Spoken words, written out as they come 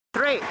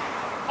Great.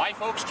 Hi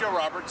folks, Joe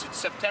Roberts. It's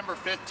September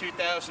 5th,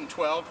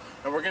 2012,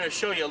 and we're going to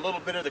show you a little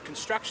bit of the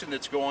construction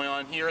that's going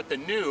on here at the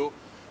new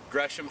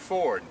Gresham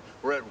Ford.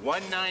 We're at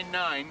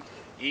 199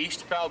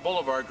 East Powell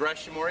Boulevard,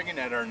 Gresham, Oregon,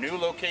 at our new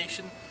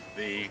location.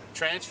 The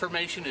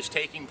transformation is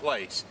taking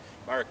place.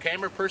 Our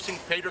camera person,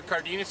 Pedro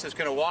Cardenas, is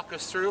going to walk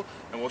us through,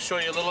 and we'll show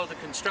you a little of the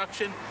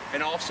construction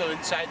and also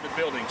inside the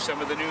building,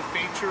 some of the new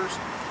features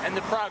and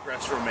the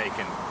progress we're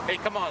making. Hey,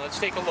 come on, let's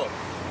take a look.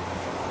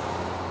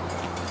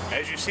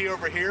 As you see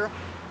over here,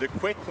 the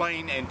Quick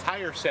Lane and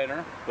Tire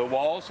Center, the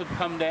walls have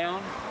come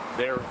down.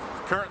 They're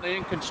currently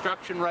in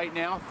construction right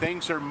now.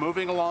 Things are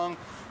moving along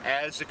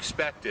as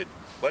expected.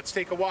 Let's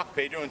take a walk,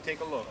 Pedro, and take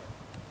a look.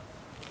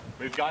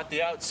 We've got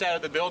the outside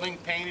of the building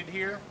painted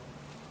here.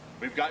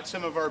 We've got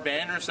some of our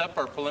banners up,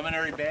 our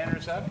preliminary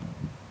banners up.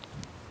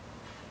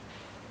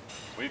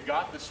 We've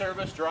got the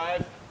service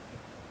drive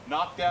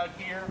knocked out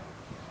here.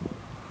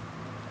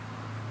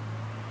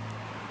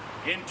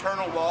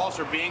 Internal walls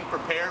are being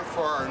prepared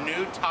for our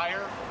new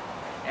tire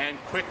and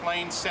Quick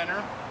Lane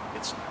Center.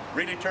 It's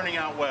really turning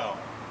out well.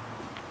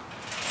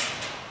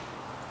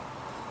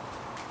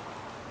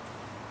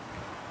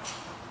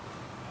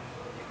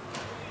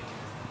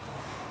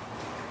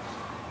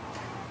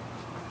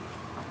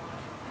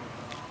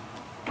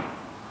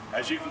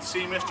 As you can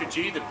see, Mr.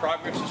 G, the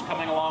progress is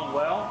coming along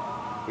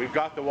well. We've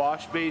got the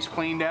wash bays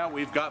cleaned out.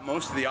 We've got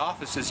most of the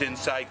offices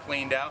inside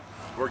cleaned out.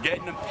 We're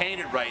getting them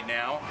painted right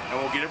now, and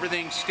we'll get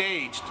everything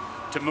staged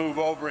to move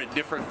over at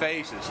different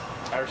phases.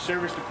 Our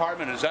service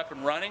department is up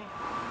and running.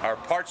 Our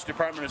parts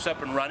department is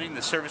up and running.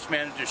 The service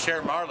manager,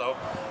 Cher Marlowe,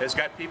 has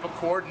got people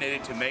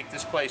coordinated to make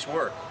this place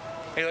work.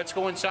 Hey, let's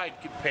go inside,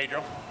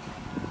 Pedro.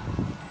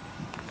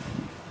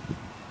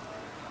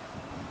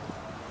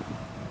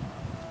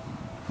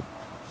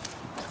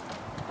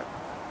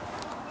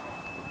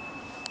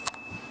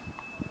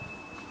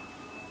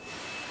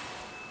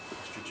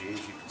 Mr. G,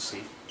 as you can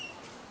see,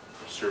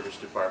 service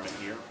department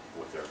here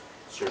with our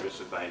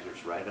service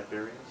advisors write-up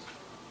areas.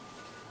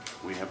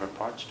 We have our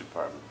parts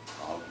department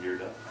all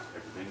geared up.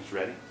 Everything's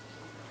ready.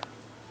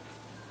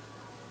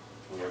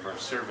 We have our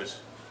service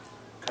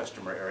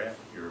customer area,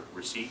 your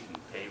receipt and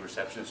pay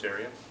receptionist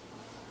area.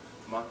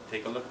 Come on,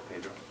 take a look,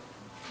 Pedro.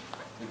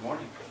 Good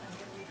morning.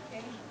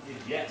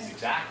 Yes,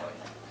 exactly.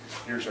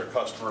 Here's our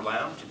customer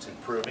lounge. It's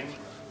improving.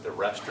 The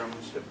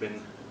restrooms have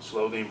been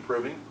slowly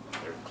improving.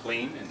 They're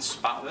clean and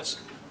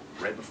spotless.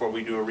 Right before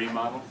we do a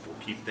remodel, we'll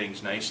keep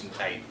things nice and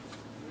tight.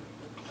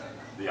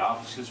 The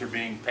offices are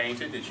being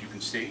painted, as you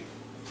can see.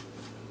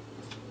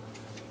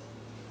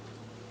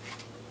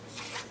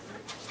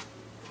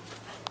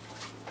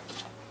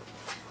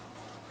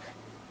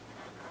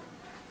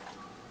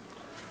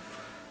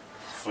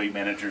 Fleet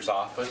manager's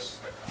office,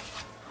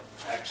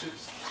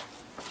 exits,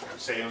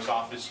 sales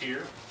office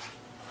here,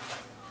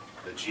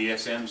 the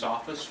GSM's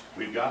office.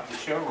 We've got the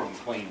showroom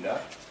cleaned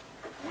up.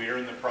 We're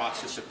in the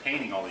process of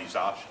painting all these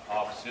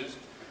offices,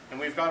 and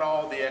we've got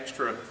all the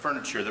extra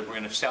furniture that we're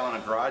going to sell in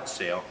a garage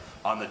sale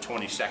on the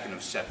 22nd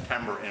of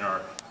September in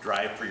our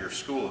Drive for Your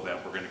School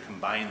event. We're going to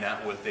combine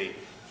that with a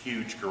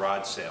huge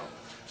garage sale.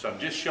 So I'm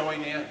just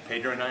showing you,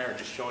 Pedro and I are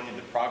just showing you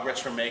the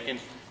progress we're making.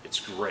 It's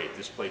great.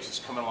 This place is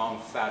coming along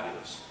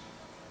fabulous.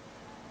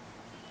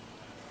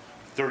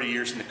 30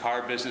 years in the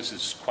car business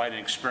is quite an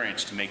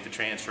experience to make the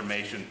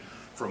transformation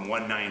from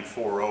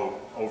 1940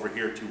 over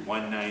here to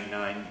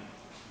 199.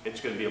 It's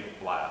going to be a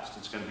blast.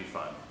 It's going to be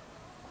fun.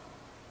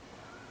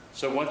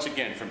 So once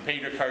again, from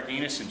Pedro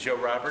Cardenas and Joe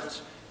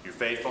Roberts, your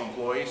faithful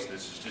employees,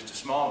 this is just a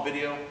small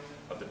video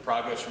of the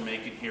progress we're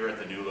making here at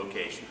the new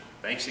location.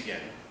 Thanks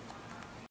again.